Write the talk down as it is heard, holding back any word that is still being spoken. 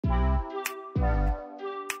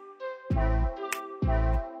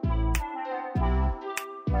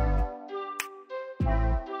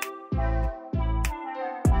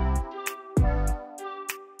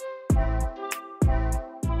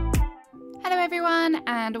everyone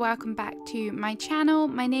and welcome back to my channel.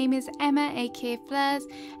 My name is Emma aka Fleurs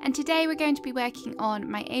and today we're going to be working on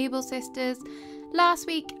my Able Sisters. Last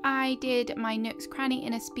week I did my Nooks Cranny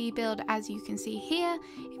in a speed build, as you can see here.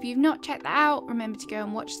 If you've not checked that out, remember to go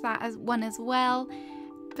and watch that as well.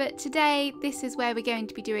 But today this is where we're going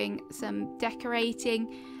to be doing some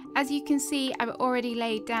decorating. As you can see, I've already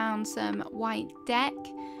laid down some white deck.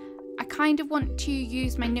 I kind of want to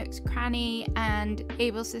use my Nooks Cranny and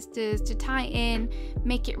Able Sisters to tie in,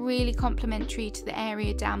 make it really complementary to the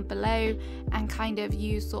area down below and kind of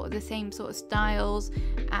use sort of the same sort of styles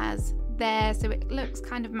as there, so it looks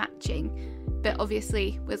kind of matching, but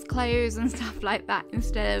obviously with clothes and stuff like that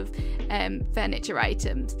instead of furniture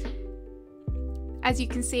items. As you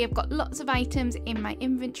can see, I've got lots of items in my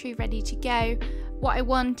inventory ready to go. What I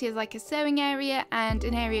want is like a sewing area and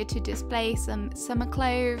an area to display some summer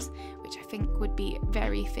clothes, which I think would be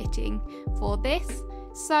very fitting for this.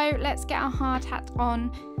 So let's get our hard hat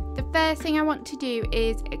on. The first thing I want to do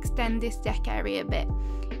is extend this deck area a bit.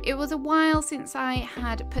 It was a while since I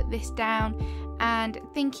had put this down, and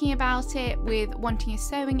thinking about it with wanting a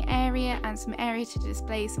sewing area and some area to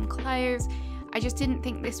display some clothes, I just didn't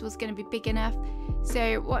think this was going to be big enough.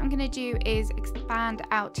 So what I'm going to do is expand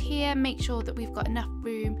out here, make sure that we've got enough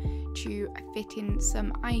room to fit in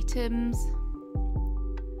some items.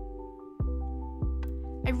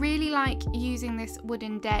 I really like using this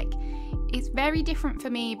wooden deck. It's very different for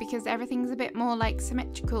me because everything's a bit more like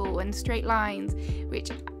symmetrical and straight lines,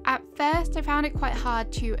 which at first I found it quite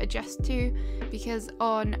hard to adjust to because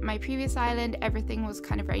on my previous island everything was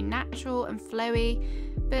kind of very natural and flowy,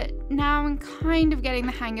 but now I'm kind of getting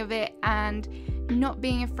the hang of it and not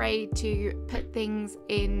being afraid to put things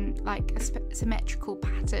in like a symmetrical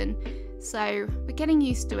pattern. So we're getting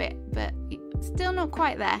used to it, but it's still not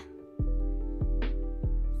quite there.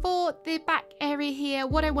 For the back area here,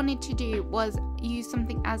 what I wanted to do was use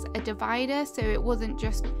something as a divider so it wasn't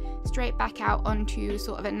just straight back out onto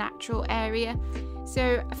sort of a natural area.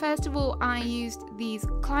 So first of all, I used these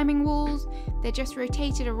climbing walls. They're just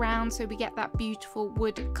rotated around so we get that beautiful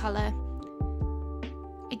wood colour.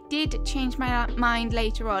 I did change my mind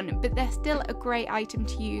later on, but they're still a great item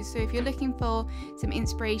to use. So if you're looking for some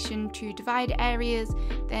inspiration to divide areas,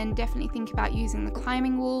 then definitely think about using the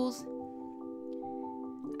climbing walls.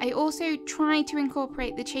 I also tried to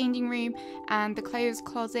incorporate the changing room and the clothes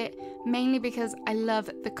closet, mainly because I love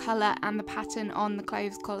the colour and the pattern on the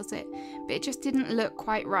clothes closet, but it just didn't look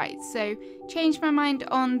quite right, so changed my mind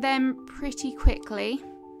on them pretty quickly.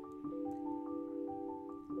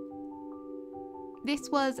 This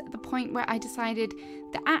was the point where I decided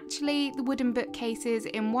that actually the wooden bookcases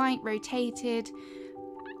in white rotated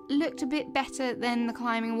looked a bit better than the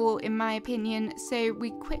climbing wall in my opinion, so we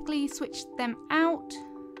quickly switched them out.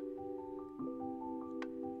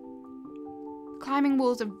 Climbing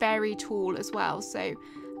walls are very tall as well, so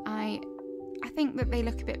I think that they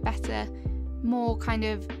look a bit better, more kind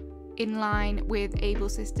of in line with Able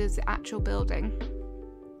Sisters' actual building.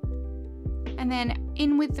 And then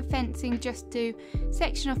in with the fencing just to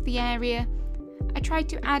section off the area. I tried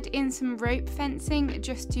to add in some rope fencing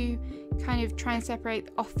just to kind of try and separate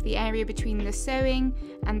off the area between the sewing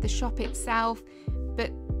and the shop itself,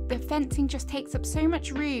 but the fencing just takes up so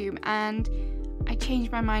much room and I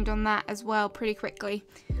changed my mind on that as well pretty quickly.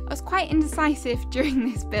 I was quite indecisive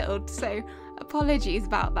during this build, so apologies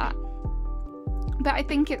about that. But I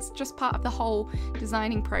think it's just part of the whole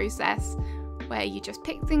designing process where you just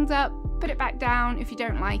pick things up, put it back down. If you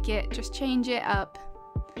don't like it, just change it up.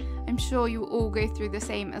 I'm sure you all go through the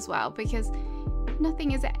same as well because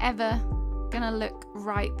nothing is ever gonna look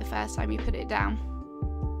right the first time you put it down.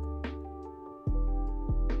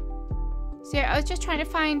 So I was just trying to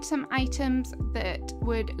find some items that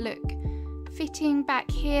would look fitting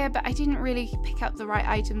back here, but I didn't really pick up the right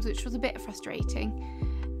items, which was a bit frustrating.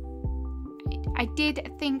 I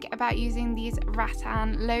did think about using these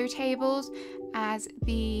rattan low tables as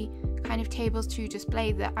the kind of tables to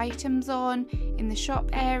display the items on in the shop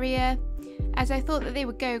area, as I thought that they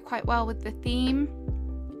would go quite well with the theme,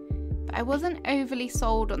 but I wasn't overly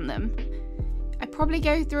sold on them. I probably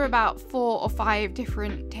go through about 4 or 5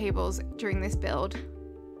 different tables during this build.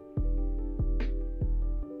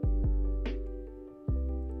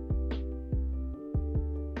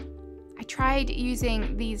 I tried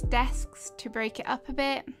using these desks to break it up a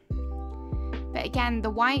bit, but again the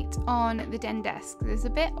white on the den desk is a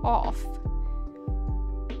bit off.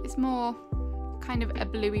 It's more kind of a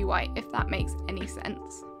bluey white, if that makes any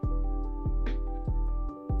sense.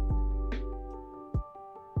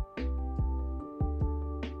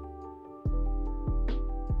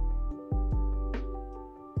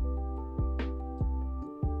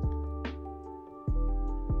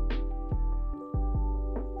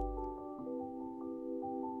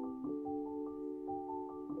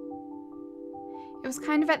 It was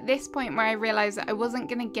kind of at this point where I realised that I wasn't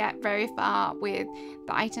going to get very far with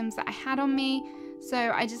the items that I had on me, so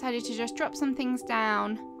I decided to just drop some things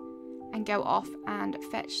down and go off and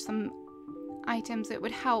fetch some items that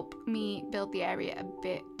would help me build the area a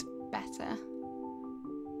bit better.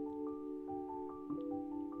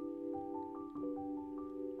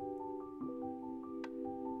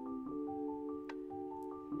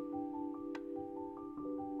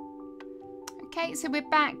 Okay, so we're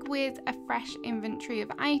back with a fresh inventory of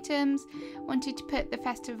items. Wanted to put the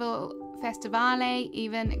festivale,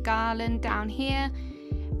 even garland down here.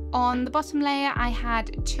 On the bottom layer I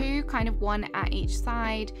had two, kind of one at each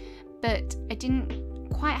side, but I didn't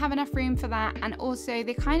quite have enough room for that, and also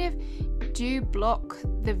they kind of do block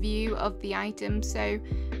the view of the items, so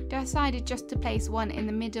decided just to place one in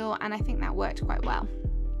the middle, and I think that worked quite well.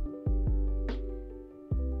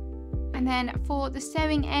 And then for the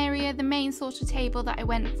sewing area, the main sort of table that I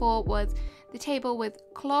went for was the table with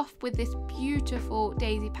cloth with this beautiful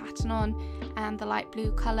daisy pattern on and the light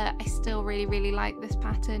blue colour. I still really like this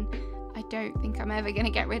pattern. I don't think I'm ever going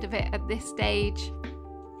to get rid of it at this stage.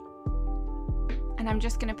 And I'm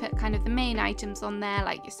just going to put kind of the main items on there,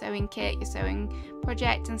 like your sewing kit, your sewing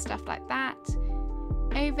project and stuff like that.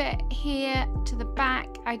 Over here to the back,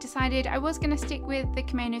 I decided I was going to stick with the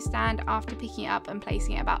kimono stand after picking it up and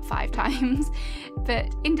placing it about 5 times,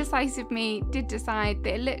 but indecisive me did decide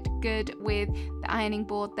that it looked good with the ironing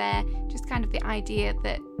board there, just kind of the idea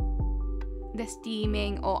that they're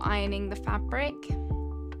steaming or ironing the fabric.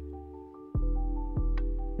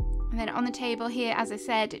 And then on the table here, as I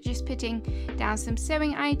said, just putting down some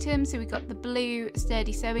sewing items. So we got the blue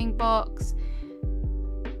sturdy sewing box,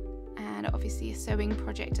 and obviously a sewing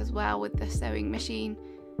project as well with the sewing machine.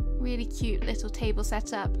 Really cute little table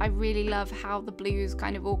setup. I really love how the blues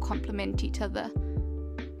kind of all complement each other.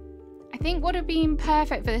 I think would have been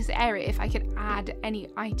perfect for this area if I could add any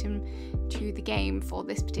item to the game for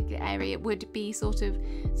this particular area. It would be sort of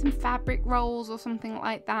some fabric rolls or something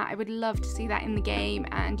like that. I would love to see that in the game,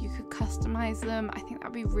 and you could customize them. I think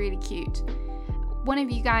that'd be really cute. One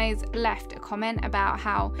of you guys left a comment about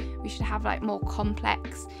how we should have like more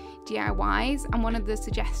complex DIYs, and one of the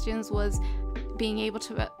suggestions was being able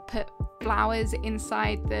to put flowers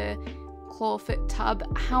inside the clawfoot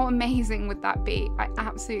tub. How amazing would that be? I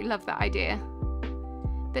absolutely love that idea.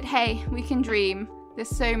 But hey, we can dream. There's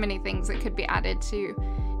so many things that could be added to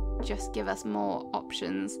just give us more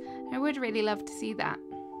options. I would really love to see that.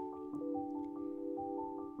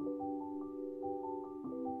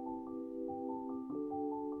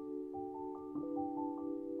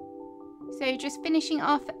 So just finishing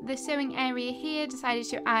off the sewing area here, decided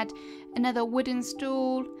to add another wooden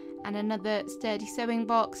stool and another sturdy sewing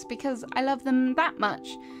box because I love them that much.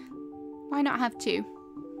 Why not have two?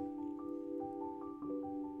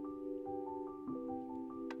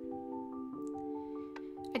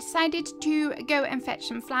 I decided to go and fetch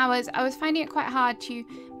some flowers. I was finding it quite hard to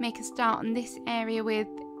make a start on this area with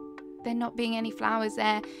there not being any flowers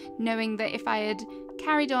there, knowing that if I had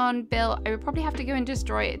carried on built, I would probably have to go and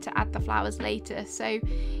destroy it to add the flowers later. So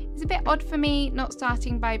it's a bit odd for me not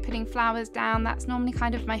starting by putting flowers down. That's normally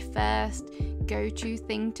kind of my first go-to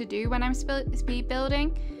thing to do when I'm speed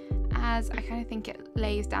building, as I kind of think it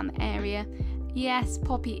lays down the area. Yes,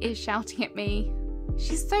 Poppy is shouting at me.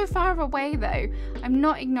 She's so far away though. I'm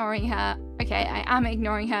not ignoring her. Okay, I am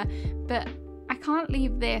ignoring her, but I can't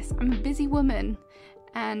leave this. I'm a busy woman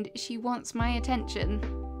and she wants my attention.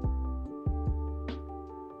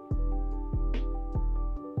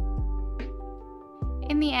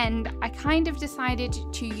 In the end, I kind of decided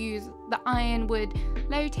to use the ironwood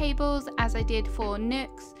low tables as I did for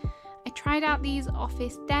nooks. I tried out these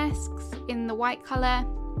office desks in the white colour,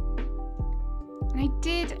 and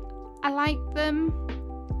I liked them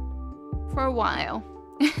for a while.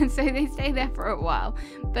 So they stay there for a while,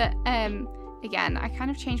 but again, I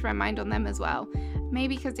kind of changed my mind on them as well,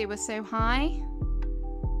 maybe because they were so high.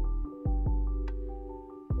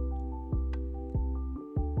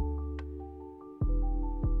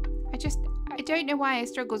 I don't know why I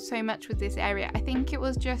struggled so much with this area. I think it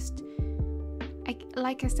was just,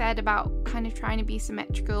 like I said, about kind of trying to be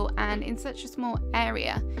symmetrical, and in such a small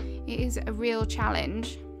area, it is a real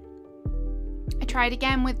challenge. I tried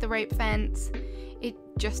again with the rope fence. It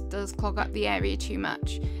just does clog up the area too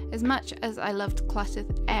much. As much as I loved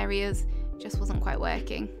cluttered areas, it just wasn't quite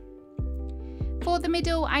working. For the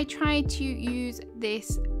middle, I tried to use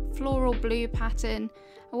this floral blue pattern.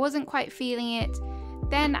 I wasn't quite feeling it.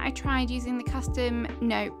 Then I tried using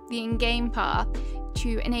the in-game path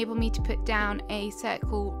to enable me to put down a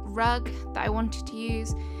circle rug that I wanted to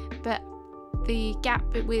use, but the gap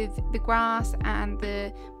with the grass and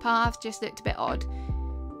the path just looked a bit odd.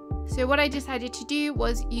 So what I decided to do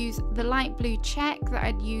was use the light blue check that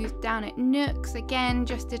I'd used down at Nooks, again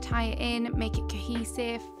just to tie it in, make it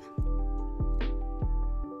cohesive.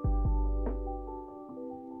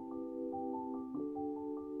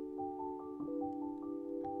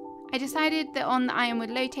 I decided that on the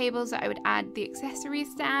ironwood low tables that I would add the accessory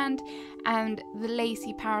stand and the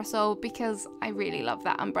lacy parasol because I really love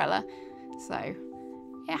that umbrella, so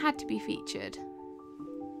it had to be featured.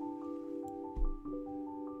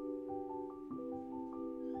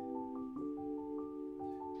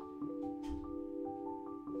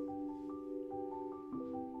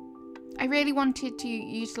 I really wanted to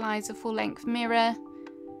utilise a full length mirror.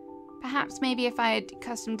 Perhaps maybe if I had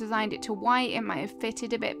custom designed it to white it might have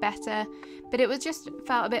fitted a bit better, but it was just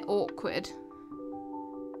felt a bit awkward.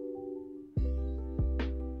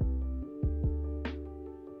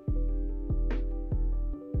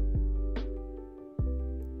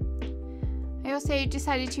 I also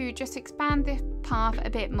decided to just expand the path a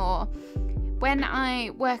bit more. When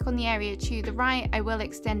I work on the area to the right, I will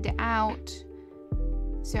extend it out.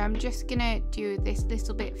 So I'm just gonna do this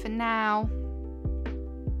little bit for now.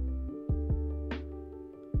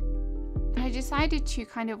 And I decided to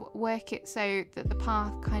kind of work it so that the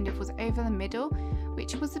path kind of was over the middle,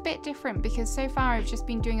 which was a bit different because so far I've just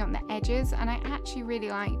been doing it on the edges and I actually really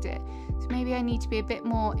liked it. So maybe I need to be a bit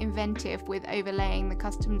more inventive with overlaying the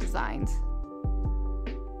custom designs.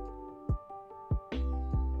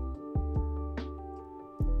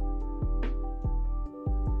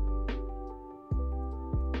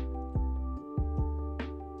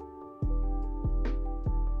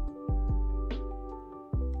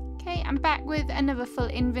 I'm back with another full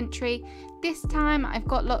inventory. This time I've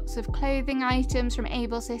got lots of clothing items from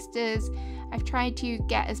Able Sisters. I've tried to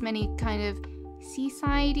get as many kind of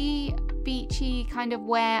seaside-y, beachy kind of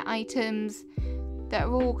wear items that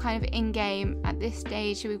are all kind of in-game at this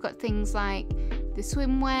stage. So we've got things like the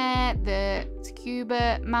swimwear, the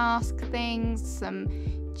scuba mask things, some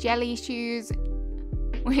jelly shoes,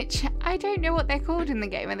 which I don't know what they're called in the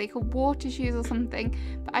game. Are they called water shoes or something?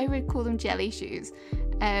 But I would call them jelly shoes.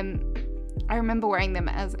 I remember wearing them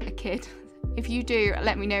as a kid. If you do,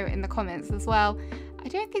 let me know in the comments as well. I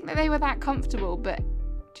don't think that they were that comfortable, but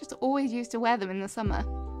just always used to wear them in the summer.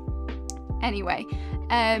 Anyway,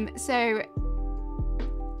 so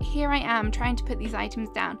here I am trying to put these items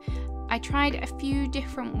down. I tried a few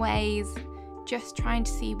different ways, just trying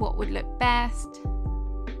to see what would look best.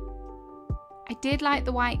 I did like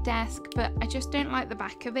the white desk, but I just don't like the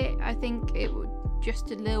back of it. I think it would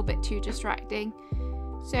just a little bit too distracting.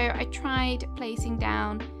 So I tried placing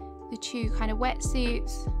down the two kind of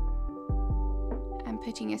wetsuits and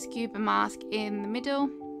putting a scuba mask in the middle,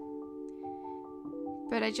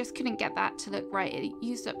 but I just couldn't get that to look right. It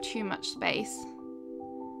used up too much space.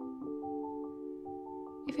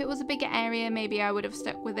 If it was a bigger area, maybe I would have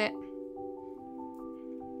stuck with it.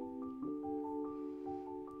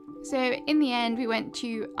 So in the end, we went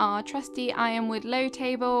to our trusty ironwood low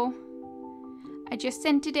table. I just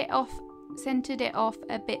centered it off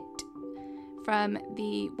a bit from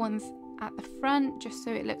the ones at the front, just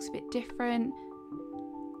so it looks a bit different.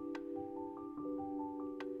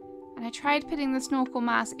 And I tried putting the snorkel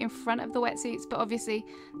mask in front of the wetsuits, but obviously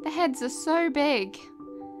the heads are so big,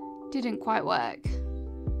 didn't quite work.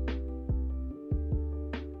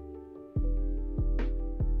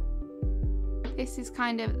 This is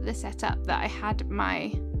kind of the setup that I had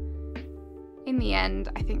in the end.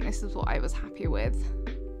 I think this is what I was happy with.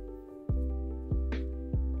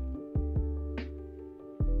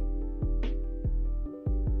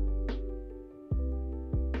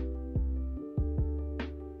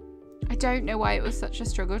 I don't know why it was such a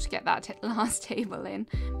struggle to get that last table in.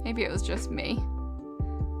 Maybe it was just me.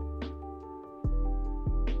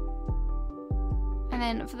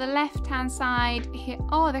 And then for the left hand side here,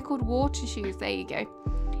 oh, they're called water shoes, there you go.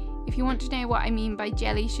 If you want to know what I mean by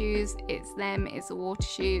jelly shoes, it's them, it's the water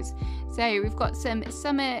shoes. So we've got some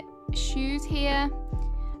summer shoes here.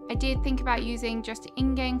 I did think about using just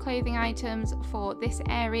in-game clothing items for this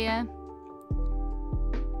area,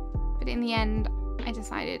 but in the end I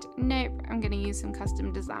decided, nope, I'm going to use some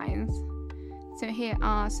custom designs. So here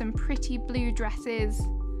are some pretty blue dresses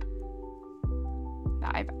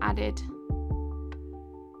that I've added.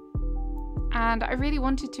 And I really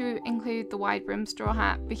wanted to include the wide brim straw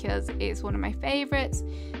hat because it's one of my favourites.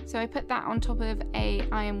 So I put that on top of a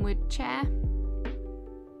ironwood chair.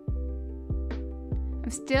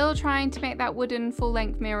 I'm still trying to make that wooden full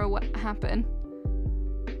length mirror happen.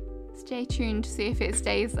 Stay tuned to see if it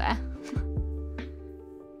stays there.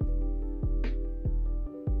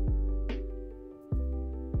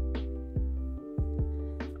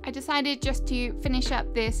 decided just to finish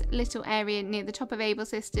up this little area near the top of Able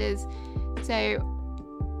Sisters. So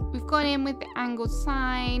we've gone in with the angled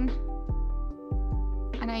sign,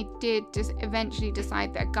 and I did just eventually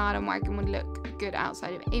decide that a garden wagon would look good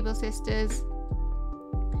outside of Able Sisters.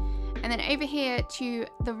 And then over here to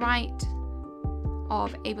the right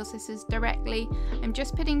of Able Sisters directly, I'm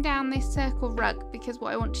just putting down this circle rug because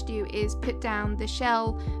what I want to do is put down the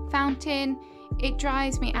shell fountain. It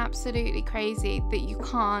drives me absolutely crazy that you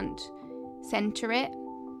can't center it,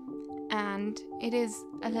 and it is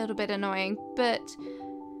a little bit annoying, but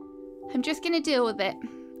I'm just going to deal with it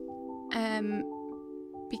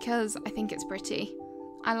because I think it's pretty.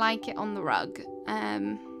 I like it on the rug.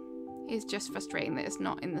 It's just frustrating that it's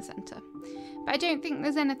not in the center, but I don't think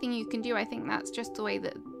there's anything you can do. I think that's just the way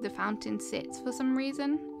that the fountain sits for some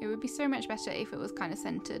reason. It would be so much better if it was kind of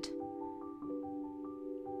centered.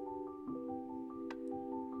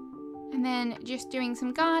 And then just doing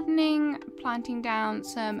some gardening, planting down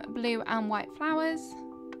some blue and white flowers.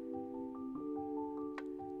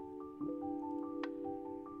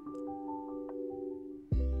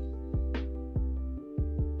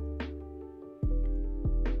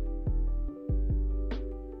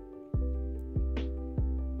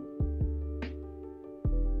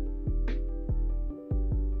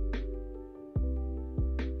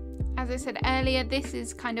 As I said earlier, this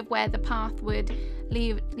is kind of where the path would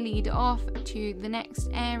lead off to the next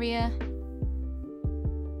area.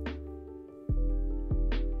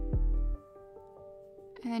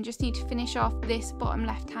 And then just need to finish off this bottom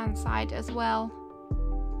left hand side as well.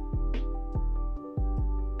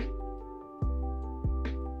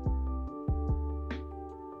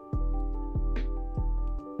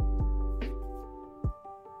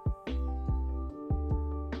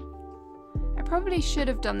 Probably should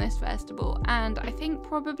have done this first of all, and I think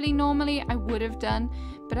probably normally I would have done,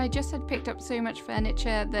 but I just had picked up so much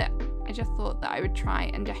furniture that I just thought that I would try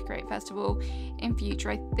and decorate first of all. In future,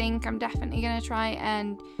 I think I'm definitely going to try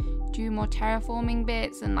and do more terraforming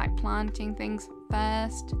bits and like planting things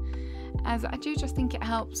first, as I do just think it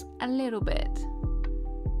helps a little bit.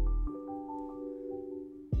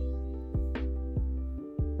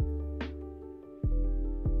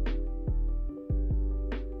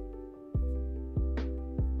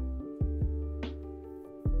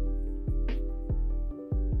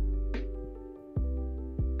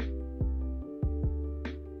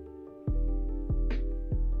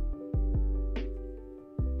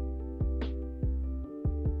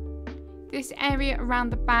 This area around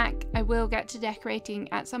the back I will get to decorating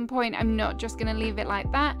at some point. I'm not just going to leave it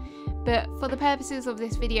like that, but for the purposes of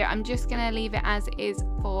this video I'm just going to leave it as is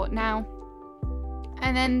for now.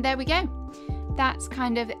 And then there we go. That's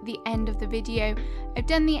kind of the end of the video. I've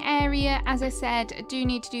done the area. As I said, I do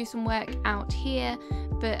need to do some work out here,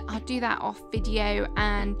 but I'll do that off video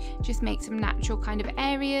and just make some natural kind of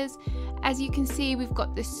areas. As you can see, we've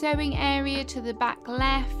got the sewing area to the back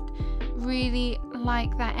left. Really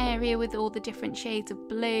like that area with all the different shades of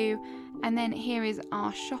blue. And then here is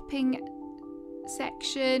our shopping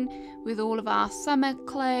section with all of our summer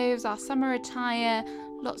clothes, our summer attire,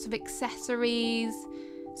 lots of accessories,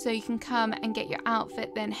 so you can come and get your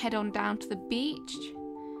outfit, then head on down to the beach.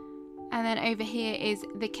 And then over here is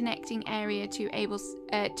the connecting area to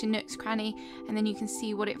Nook's Cranny, and then you can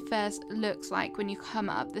see what it first looks like when you come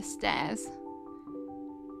up the stairs.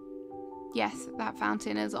 Yes, that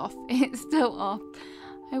fountain is off. It's still off.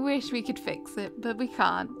 I wish we could fix it, but we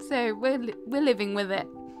can't. So we're living with it.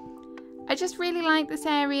 I just really like this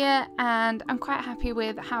area and I'm quite happy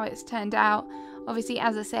with how it's turned out. Obviously,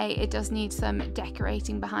 as I say, it does need some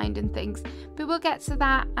decorating behind and things, but we'll get to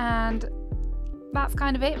that, and that's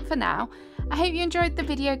kind of it for now. I hope you enjoyed the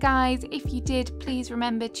video, guys. If you did, please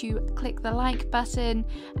remember to click the like button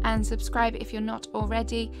and subscribe if you're not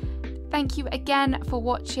already. Thank you again for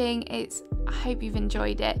watching. I hope you've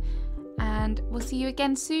enjoyed it, and we'll see you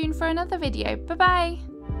again soon for another video. Bye bye.